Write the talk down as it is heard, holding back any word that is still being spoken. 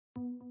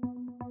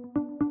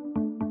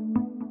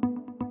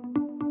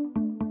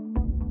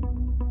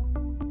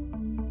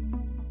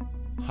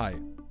Hi,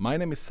 my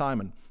name is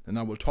Simon and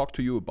I will talk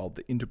to you about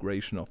the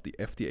integration of the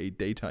FDA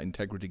Data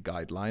Integrity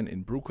Guideline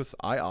in Bruker's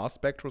IR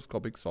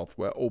spectroscopic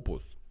software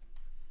OPUS.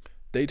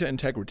 Data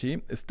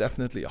integrity is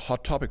definitely a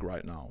hot topic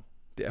right now.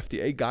 The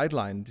FDA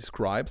guideline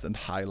describes and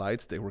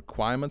highlights the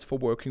requirements for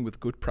working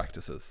with good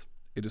practices.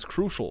 It is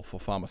crucial for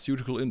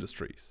pharmaceutical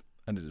industries,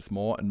 and it is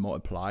more and more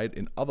applied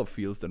in other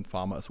fields than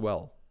pharma as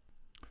well.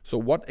 So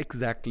what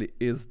exactly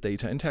is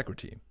data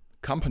integrity?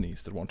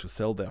 Companies that want to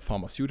sell their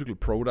pharmaceutical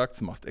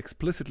products must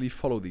explicitly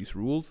follow these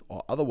rules,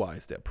 or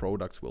otherwise their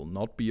products will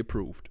not be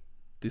approved.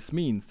 This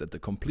means that the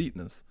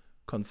completeness,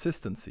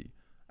 consistency,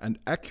 and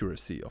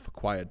accuracy of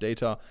acquired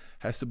data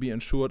has to be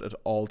ensured at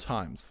all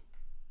times.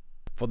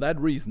 For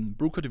that reason,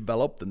 Bruker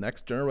developed the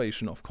next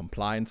generation of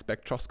compliant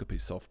spectroscopy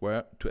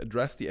software to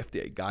address the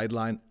FDA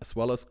guideline as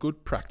well as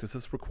good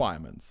practices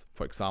requirements,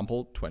 for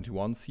example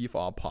 21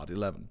 CFR Part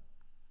 11.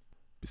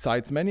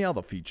 Besides many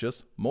other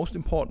features, most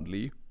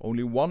importantly,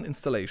 only one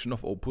installation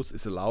of OPUS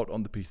is allowed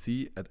on the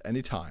PC at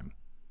any time.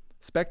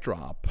 Spectra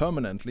are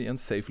permanently and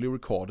safely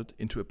recorded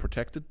into a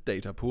protected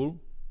data pool,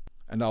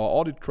 and our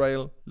audit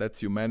trail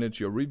lets you manage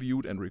your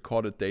reviewed and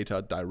recorded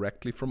data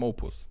directly from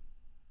OPUS.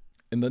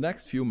 In the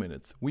next few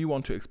minutes, we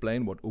want to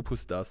explain what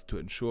OPUS does to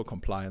ensure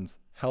compliance,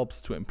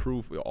 helps to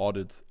improve your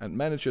audits, and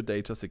manage your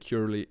data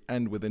securely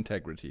and with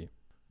integrity.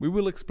 We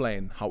will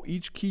explain how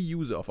each key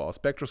user of our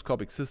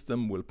spectroscopic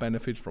system will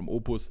benefit from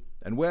OPUS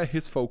and where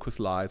his focus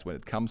lies when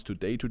it comes to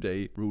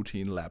day-to-day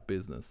routine lab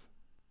business.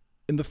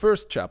 In the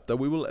first chapter,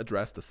 we will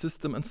address the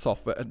system and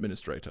software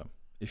administrator.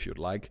 If you'd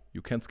like,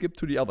 you can skip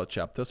to the other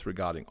chapters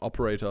regarding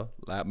operator,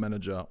 lab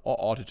manager, or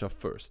auditor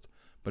first,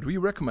 but we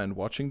recommend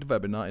watching the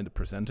webinar in the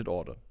presented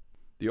order.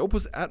 The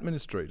OPUS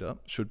administrator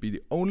should be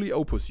the only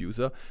OPUS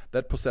user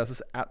that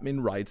possesses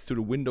admin rights to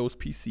the Windows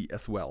PC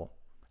as well.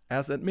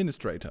 As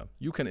administrator,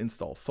 you can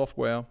install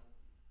software,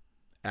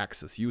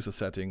 access user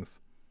settings,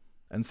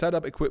 and set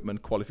up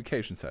equipment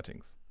qualification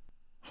settings.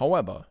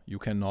 However, you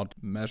cannot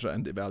measure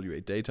and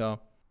evaluate data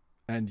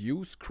and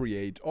use,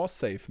 create, or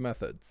save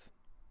methods.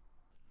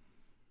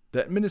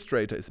 The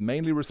administrator is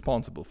mainly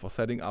responsible for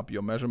setting up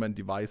your measurement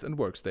device and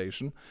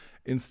workstation,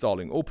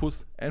 installing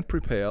OPUS, and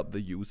prepare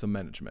the user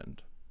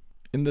management.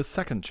 In the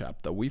second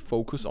chapter, we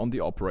focus on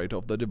the operator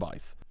of the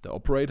device. The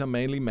operator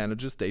mainly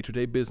manages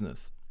day-to-day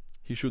business.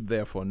 He should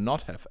therefore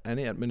not have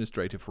any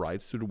administrative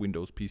rights to the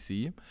Windows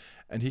PC,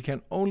 and he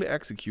can only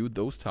execute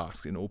those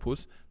tasks in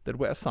OPUS that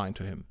were assigned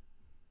to him.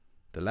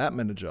 The lab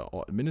manager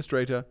or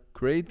administrator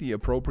create the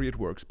appropriate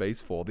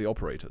workspace for the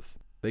operators.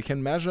 They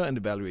can measure and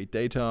evaluate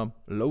data,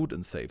 load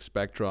and save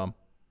spectra.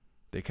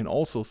 They can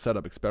also set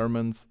up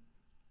experiments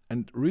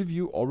and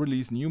review or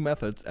release new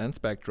methods and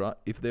spectra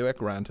if they were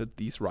granted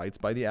these rights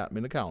by the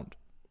admin account.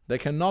 They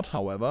cannot,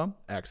 however,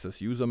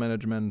 access user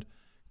management,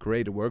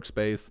 create a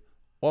workspace,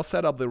 or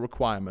set up the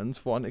requirements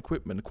for an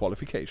equipment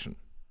qualification.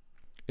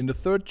 In the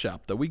third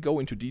chapter, we go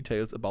into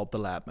details about the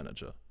lab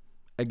manager.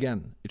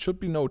 Again, it should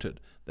be noted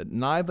that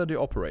neither the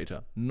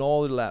operator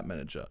nor the lab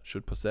manager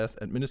should possess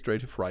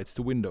administrative rights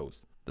to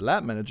Windows. The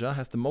lab manager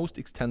has the most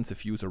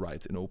extensive user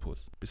rights in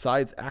OPUS.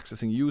 Besides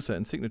accessing user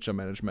and signature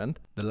management,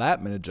 the lab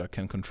manager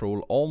can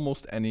control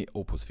almost any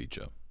OPUS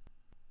feature.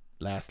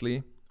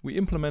 Lastly, we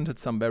implemented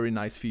some very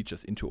nice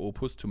features into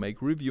OPUS to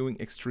make reviewing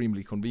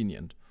extremely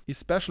convenient.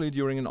 Especially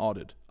during an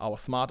audit, our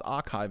smart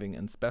archiving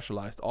and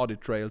specialized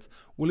audit trails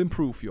will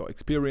improve your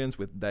experience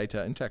with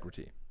data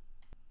integrity.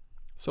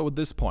 So at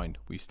this point,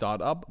 we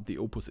start up the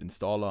OPUS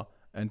installer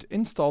and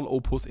install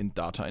OPUS in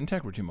data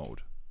integrity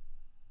mode.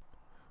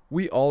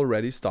 We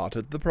already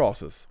started the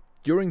process.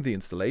 During the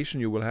installation,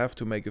 you will have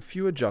to make a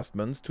few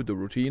adjustments to the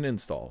routine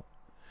install.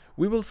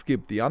 We will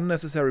skip the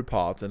unnecessary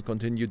parts and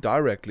continue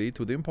directly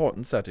to the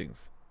important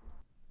settings.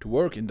 To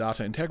work in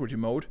data integrity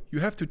mode, you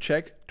have to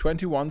check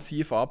 21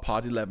 CFR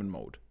Part 11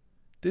 mode.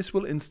 This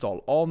will install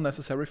all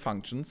necessary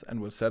functions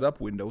and will set up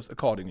Windows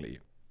accordingly.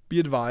 Be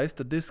advised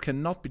that this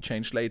cannot be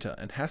changed later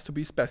and has to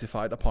be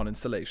specified upon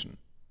installation.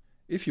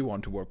 If you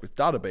want to work with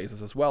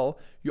databases as well,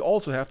 you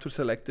also have to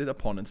select it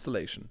upon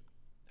installation.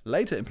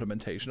 Later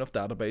implementation of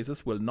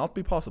databases will not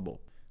be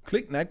possible.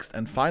 Click Next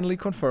and finally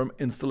confirm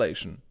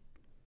installation.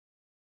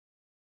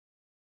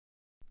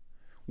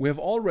 We have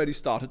already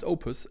started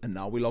OPUS and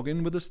now we log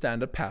in with a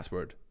standard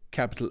password,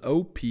 capital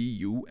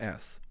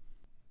OPUS.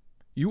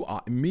 You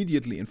are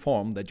immediately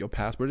informed that your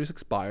password is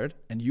expired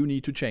and you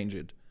need to change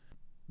it.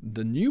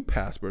 The new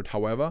password,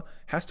 however,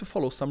 has to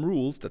follow some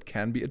rules that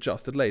can be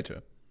adjusted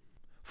later.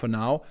 For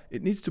now,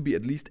 it needs to be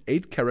at least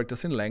 8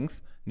 characters in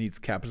length, needs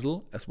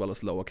capital as well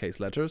as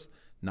lowercase letters,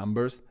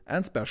 numbers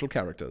and special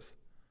characters.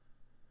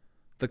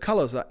 The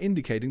colors are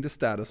indicating the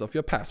status of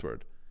your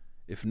password.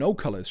 If no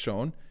color is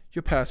shown,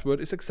 your password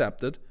is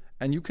accepted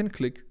and you can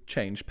click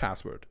Change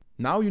Password.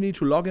 Now you need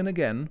to log in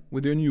again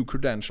with your new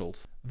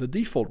credentials. The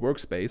default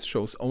workspace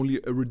shows only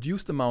a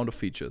reduced amount of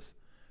features.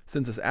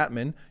 Since as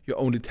admin, your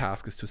only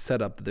task is to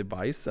set up the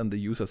device and the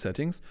user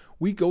settings,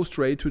 we go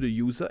straight to the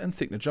user and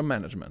signature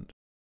management.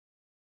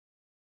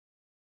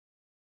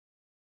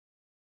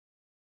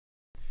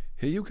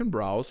 Here you can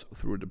browse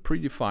through the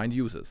predefined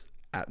users,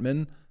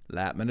 admin,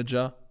 Lab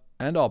Manager,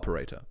 and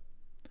Operator.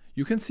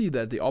 You can see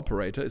that the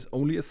operator is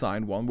only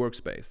assigned one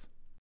workspace.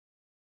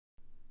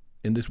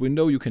 In this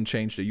window you can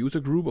change the user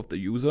group of the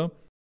user,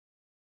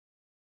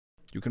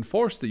 you can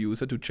force the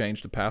user to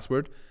change the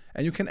password,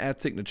 and you can add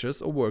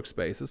signatures or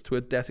workspaces to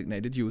a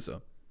designated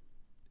user.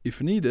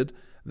 If needed,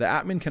 the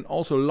admin can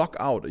also lock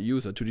out a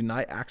user to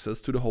deny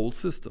access to the whole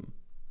system.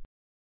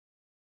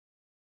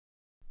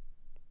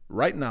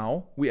 Right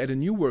now, we add a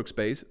new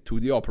workspace to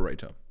the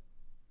operator.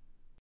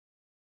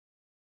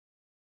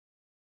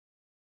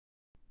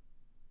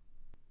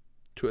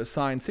 To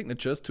assign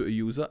signatures to a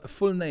user, a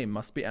full name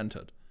must be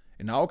entered.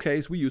 In our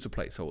case, we use a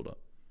placeholder.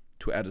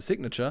 To add a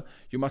signature,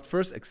 you must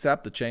first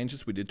accept the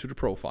changes we did to the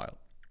profile.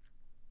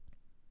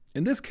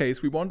 In this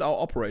case, we want our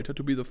operator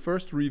to be the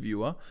first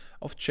reviewer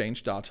of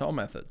changed data or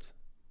methods.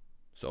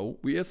 So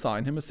we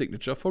assign him a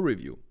signature for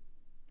review.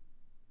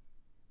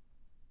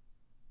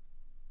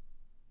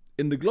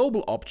 In the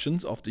global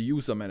options of the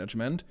user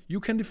management, you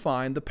can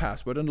define the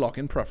password and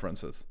login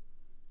preferences.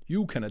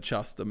 You can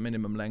adjust the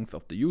minimum length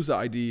of the user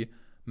ID,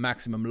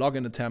 maximum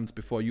login attempts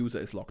before user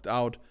is logged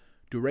out,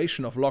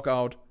 duration of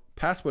logout,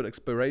 password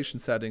expiration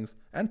settings,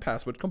 and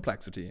password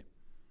complexity.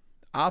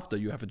 After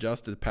you have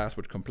adjusted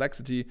password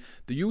complexity,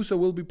 the user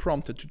will be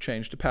prompted to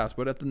change the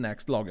password at the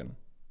next login.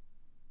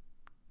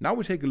 Now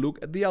we take a look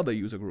at the other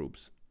user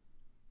groups.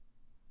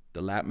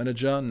 The Lab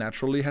Manager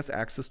naturally has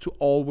access to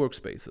all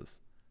workspaces.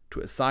 To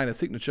assign a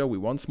signature, we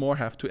once more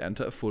have to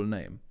enter a full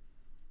name.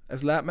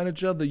 As Lab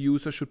Manager, the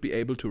user should be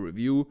able to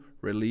review,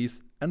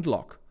 release, and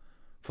log.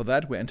 For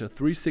that, we enter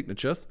 3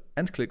 signatures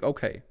and click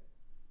OK.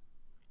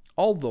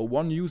 Although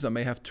one user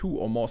may have 2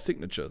 or more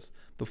signatures,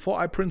 the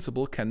 4i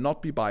principle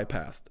cannot be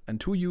bypassed, and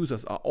 2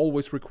 users are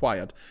always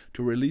required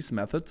to release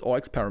methods or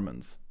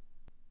experiments.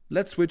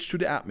 Let's switch to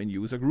the admin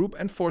user group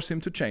and force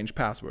him to change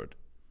password.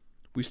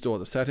 We store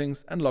the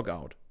settings and log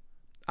out.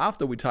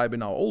 After we type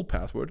in our old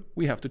password,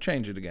 we have to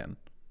change it again.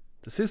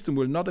 The system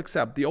will not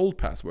accept the old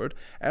password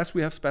as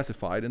we have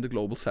specified in the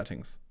global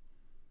settings.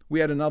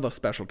 We add another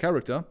special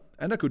character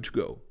and are good to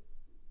go.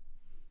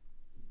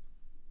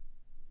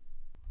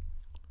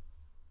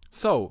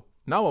 So,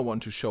 now I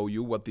want to show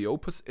you what the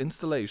OPUS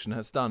installation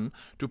has done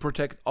to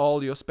protect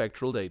all your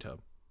spectral data.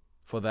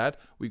 For that,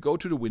 we go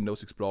to the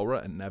Windows Explorer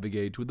and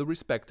navigate to the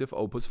respective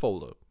OPUS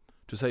folder.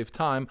 To save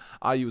time,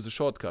 I use a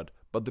shortcut,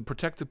 but the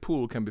protected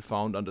pool can be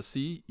found under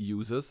C,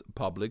 Users,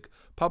 Public,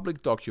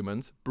 Public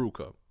Documents,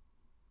 Bruker.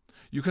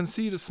 You can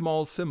see the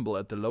small symbol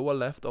at the lower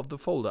left of the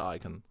folder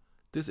icon.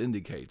 This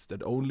indicates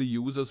that only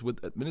users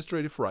with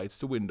administrative rights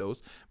to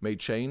Windows may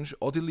change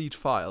or delete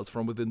files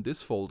from within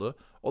this folder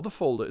or the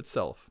folder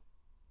itself.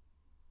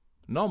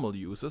 Normal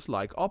users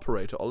like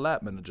Operator or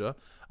Lab Manager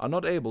are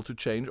not able to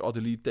change or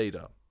delete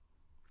data.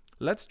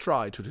 Let's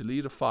try to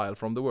delete a file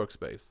from the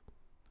workspace.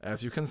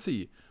 As you can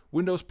see,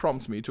 Windows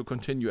prompts me to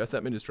continue as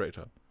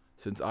administrator.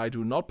 Since I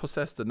do not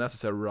possess the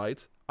necessary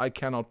rights, I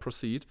cannot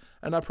proceed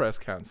and I press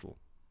cancel.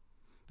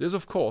 This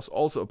of course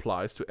also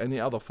applies to any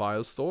other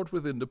files stored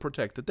within the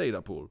protected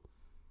data pool.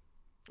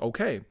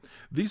 Okay,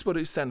 these were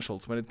the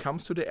essentials when it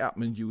comes to the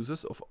admin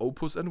users of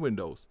OPUS and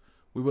Windows.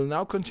 We will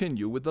now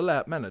continue with the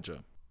Lab Manager.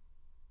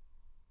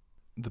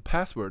 The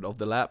password of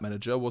the Lab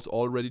Manager was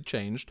already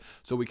changed,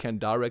 so we can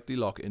directly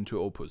log into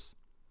OPUS.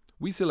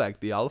 We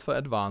select the Alpha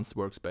Advanced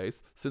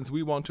workspace since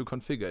we want to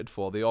configure it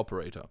for the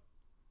operator.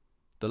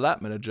 The Lab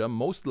Manager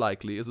most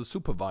likely is a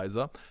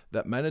supervisor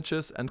that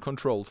manages and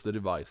controls the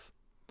device.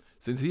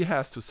 Since he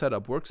has to set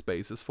up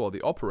workspaces for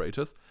the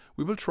operators,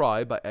 we will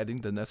try by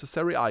adding the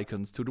necessary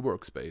icons to the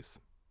workspace.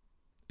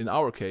 In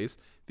our case,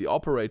 the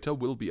operator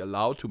will be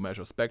allowed to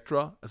measure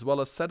spectra as well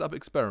as set up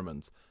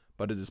experiments,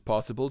 but it is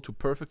possible to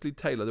perfectly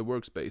tailor the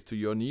workspace to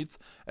your needs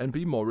and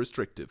be more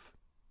restrictive.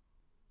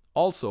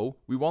 Also,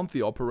 we want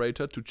the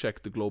operator to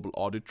check the global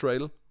audit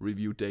trail,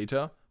 review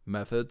data,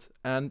 methods,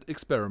 and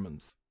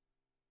experiments.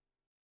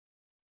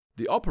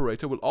 The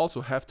operator will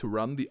also have to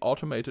run the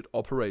automated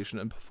operation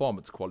and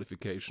performance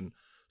qualification,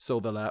 so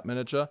the Lab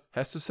Manager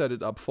has to set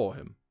it up for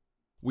him.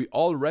 We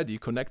already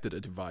connected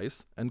a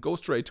device and go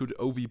straight to the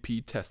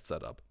OVP test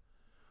setup.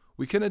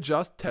 We can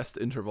adjust test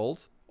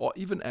intervals or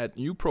even add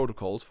new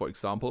protocols, for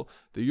example,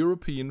 the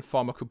European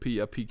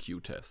Pharmacopoeia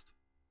PQ test.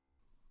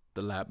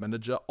 The Lab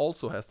Manager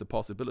also has the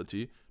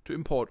possibility to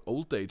import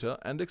old data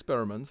and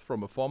experiments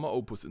from a former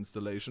OPUS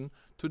installation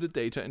to the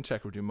data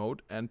integrity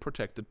mode and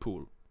protected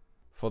pool.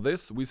 For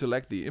this, we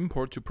select the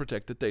Import to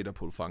Protected Data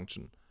Pool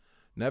function.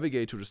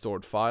 Navigate to the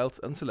stored files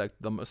and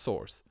select them as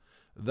source.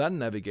 Then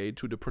navigate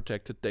to the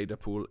Protected Data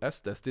Pool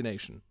as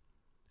destination.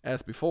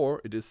 As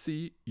before, it is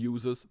C,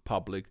 Users,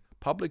 Public,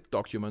 Public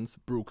Documents,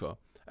 Bruker,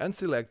 and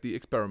select the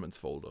Experiments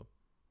folder.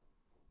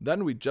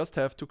 Then we just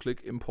have to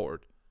click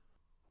Import.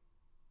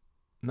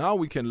 Now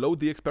we can load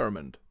the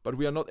experiment, but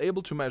we are not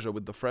able to measure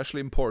with the freshly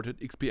imported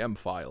XPM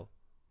file.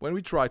 When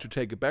we try to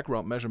take a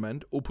background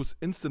measurement, OPUS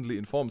instantly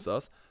informs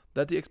us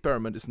that the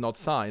experiment is not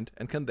signed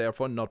and can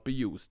therefore not be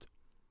used.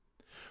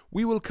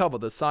 We will cover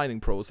the signing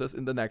process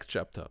in the next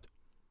chapter.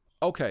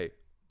 Okay,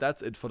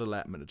 that's it for the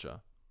Lab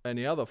Manager.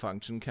 Any other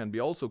function can be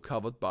also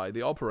covered by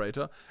the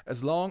operator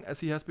as long as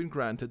he has been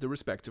granted the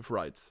respective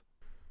rights.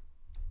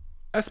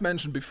 As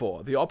mentioned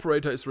before, the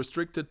operator is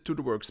restricted to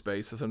the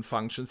workspaces and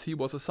functions he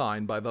was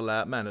assigned by the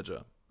lab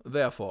manager.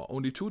 Therefore,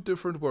 only 2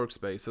 different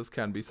workspaces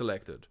can be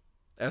selected.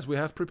 As we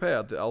have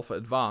prepared the Alpha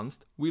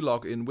Advanced, we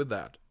log in with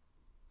that.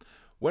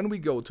 When we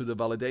go to the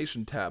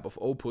Validation tab of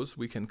OPUS,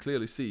 we can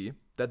clearly see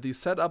that the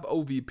Setup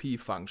OVP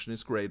function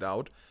is grayed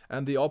out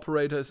and the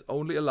operator is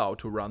only allowed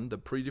to run the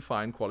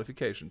predefined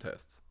qualification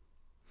tests.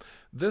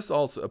 This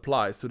also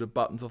applies to the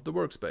buttons of the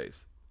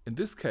workspace. In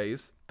this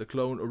case, the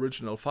Clone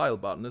Original File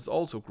button is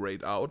also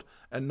grayed out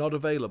and not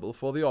available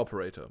for the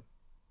operator.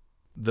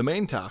 The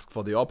main task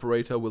for the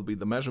operator will be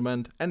the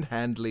measurement and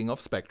handling of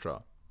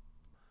spectra.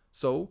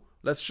 So,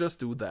 let's just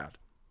do that.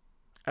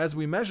 As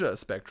we measure a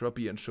spectra,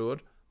 be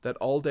ensured that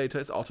all data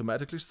is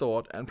automatically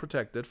stored and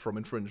protected from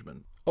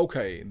infringement.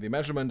 Okay, the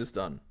measurement is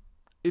done.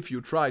 If you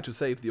try to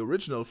save the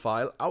original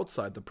file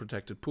outside the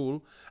protected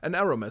pool, an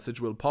error message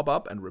will pop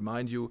up and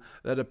remind you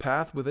that a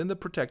path within the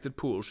protected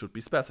pool should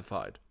be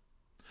specified.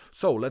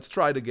 So let's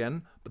try it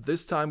again, but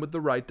this time with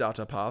the right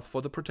data path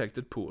for the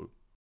protected pool.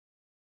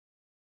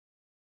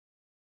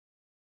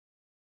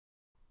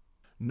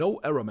 No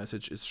error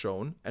message is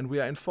shown and we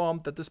are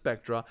informed that the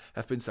spectra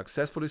have been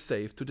successfully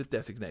saved to the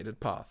designated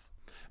path.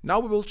 Now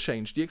we will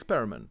change the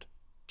experiment.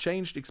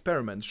 Changed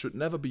experiments should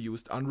never be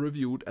used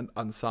unreviewed and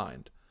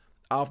unsigned.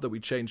 After we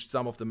changed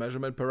some of the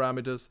measurement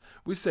parameters,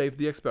 we save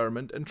the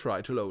experiment and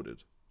try to load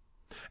it.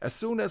 As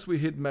soon as we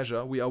hit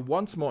measure, we are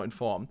once more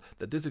informed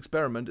that this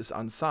experiment is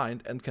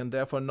unsigned and can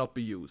therefore not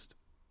be used.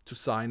 To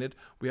sign it,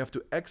 we have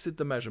to exit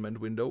the measurement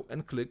window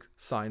and click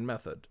Sign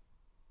Method.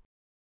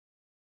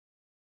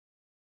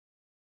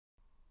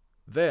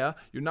 There,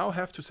 you now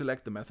have to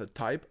select the method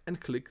type and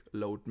click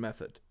Load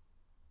Method.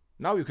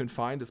 Now you can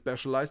find a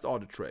specialized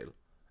audit trail.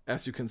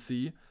 As you can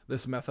see,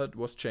 this method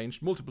was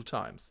changed multiple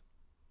times.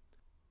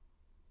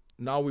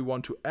 Now we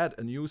want to add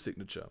a new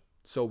signature,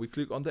 so we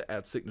click on the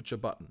Add Signature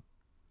button.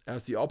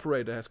 As the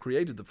operator has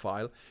created the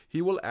file,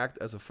 he will act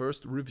as a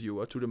first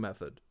reviewer to the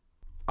method.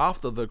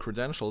 After the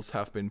credentials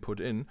have been put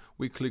in,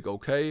 we click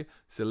OK,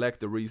 select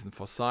the reason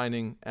for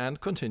signing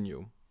and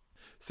continue.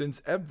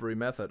 Since every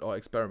method or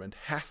experiment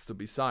has to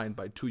be signed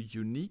by 2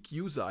 unique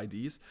user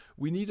IDs,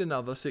 we need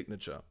another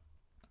signature.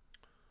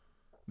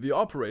 The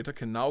operator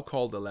can now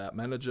call the lab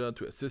manager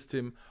to assist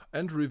him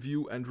and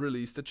review and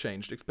release the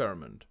changed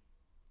experiment.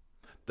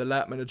 The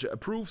lab manager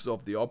approves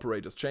of the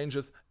operator's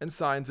changes and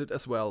signs it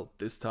as well,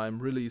 this time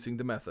releasing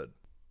the method.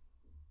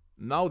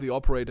 Now the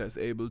operator is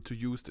able to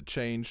use the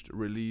changed,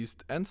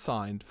 released and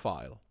signed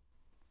file.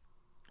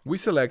 We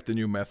select the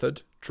new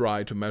method,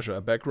 try to measure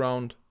a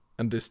background,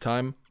 and this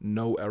time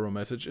no error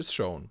message is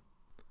shown.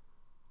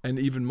 An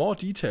even more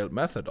detailed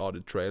method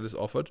audit trail is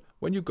offered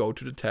when you go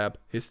to the tab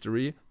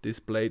History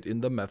displayed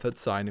in the method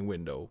signing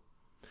window.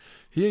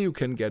 Here you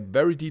can get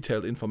very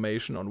detailed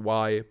information on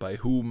why, by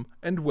whom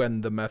and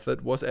when the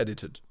method was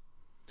edited.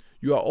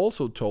 You are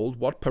also told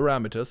what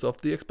parameters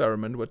of the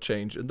experiment were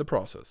changed in the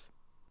process.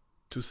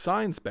 To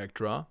sign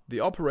spectra, the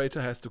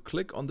operator has to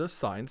click on the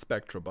Sign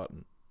Spectra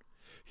button.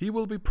 He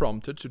will be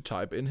prompted to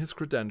type in his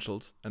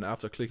credentials and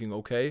after clicking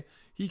OK,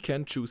 he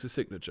can choose his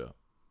signature.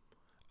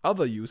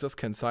 Other users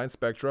can sign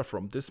spectra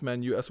from this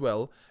menu as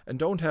well and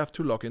don't have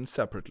to log in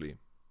separately.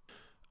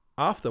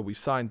 After we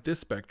signed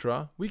this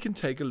spectra, we can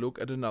take a look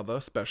at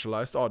another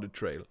specialized audit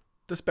trail,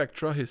 the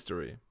Spectra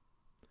History.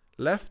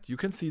 Left, you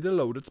can see the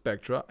loaded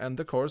spectra and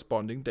the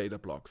corresponding data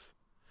blocks.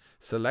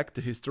 Select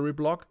the History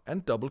block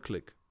and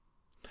double-click.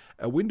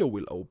 A window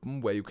will open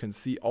where you can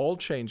see all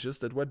changes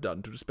that were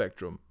done to the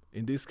spectrum.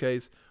 In this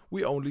case,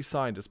 we only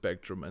signed the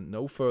spectrum and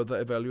no further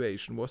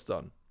evaluation was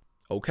done.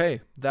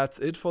 Okay, that's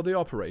it for the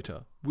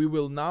operator. We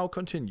will now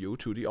continue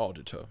to the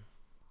auditor.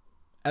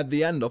 At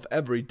the end of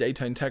every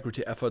data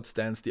integrity effort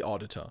stands the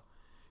auditor.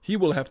 He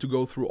will have to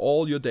go through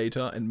all your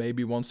data and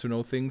maybe wants to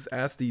know things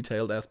as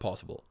detailed as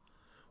possible.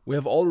 We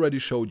have already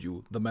showed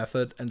you the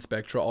method and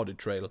spectra audit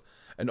trail,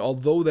 and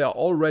although they are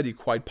already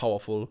quite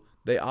powerful,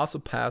 they are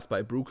surpassed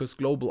by Bruker's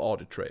global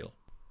audit trail.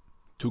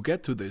 To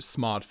get to this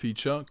smart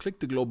feature, click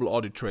the global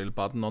audit trail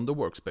button on the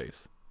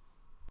workspace.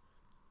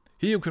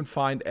 Here you can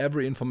find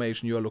every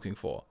information you are looking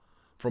for,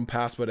 from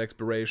password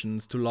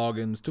expirations to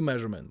logins to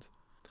measurements.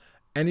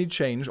 Any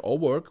change or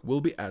work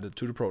will be added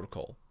to the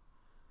protocol.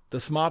 The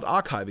smart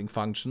archiving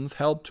functions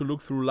help to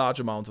look through large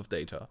amounts of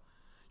data.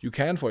 You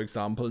can, for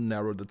example,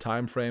 narrow the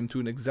time frame to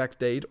an exact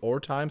date or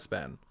time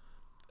span.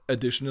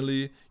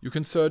 Additionally, you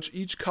can search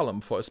each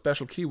column for a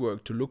special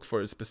keyword to look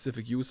for a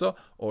specific user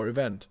or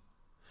event.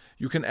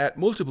 You can add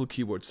multiple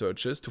keyword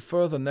searches to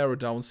further narrow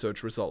down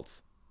search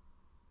results.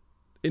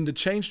 In the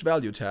Changed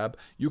Value tab,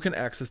 you can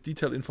access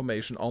detailed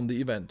information on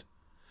the event.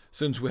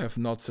 Since we have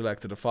not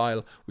selected a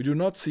file, we do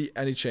not see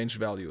any changed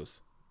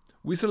values.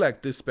 We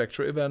select this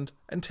Spectra event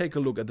and take a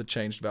look at the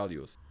changed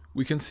values.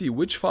 We can see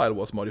which file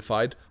was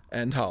modified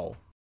and how.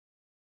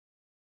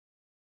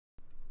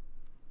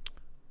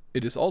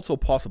 It is also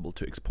possible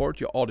to export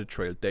your audit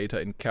trail data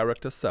in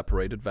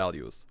character-separated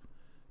values.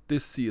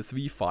 This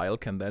CSV file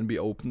can then be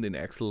opened in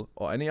Excel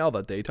or any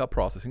other data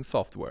processing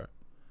software.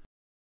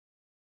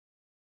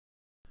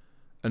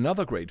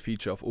 Another great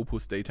feature of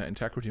OPUS Data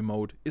Integrity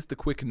Mode is the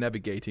quick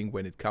navigating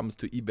when it comes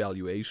to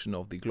evaluation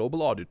of the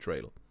global audit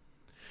trail.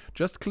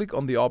 Just click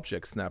on the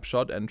object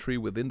snapshot entry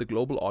within the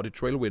global audit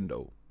trail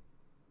window.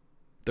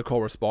 The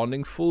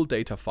corresponding full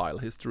data file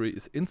history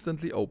is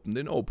instantly opened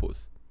in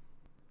OPUS.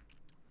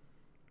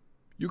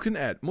 You can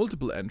add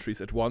multiple entries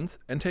at once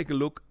and take a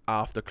look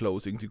after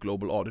closing the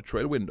global audit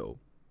trail window.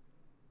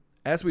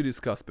 As we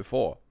discussed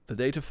before, the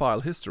data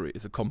file history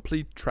is a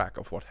complete track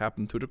of what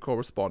happened to the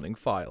corresponding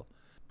file.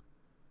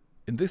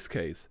 In this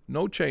case,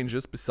 no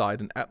changes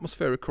beside an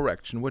atmospheric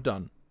correction were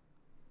done.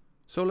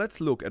 So let's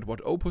look at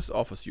what OPUS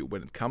offers you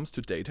when it comes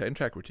to data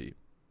integrity.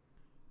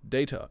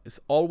 Data is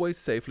always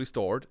safely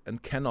stored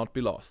and cannot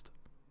be lost.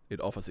 It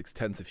offers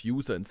extensive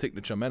user and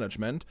signature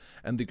management,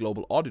 and the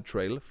global audit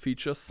trail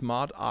features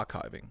smart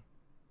archiving.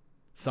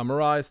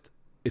 Summarized,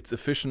 it's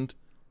efficient,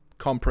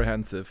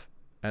 comprehensive,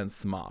 and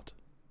smart.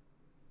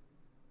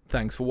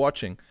 Thanks for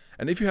watching,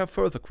 and if you have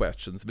further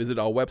questions, visit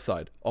our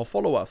website or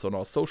follow us on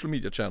our social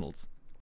media channels.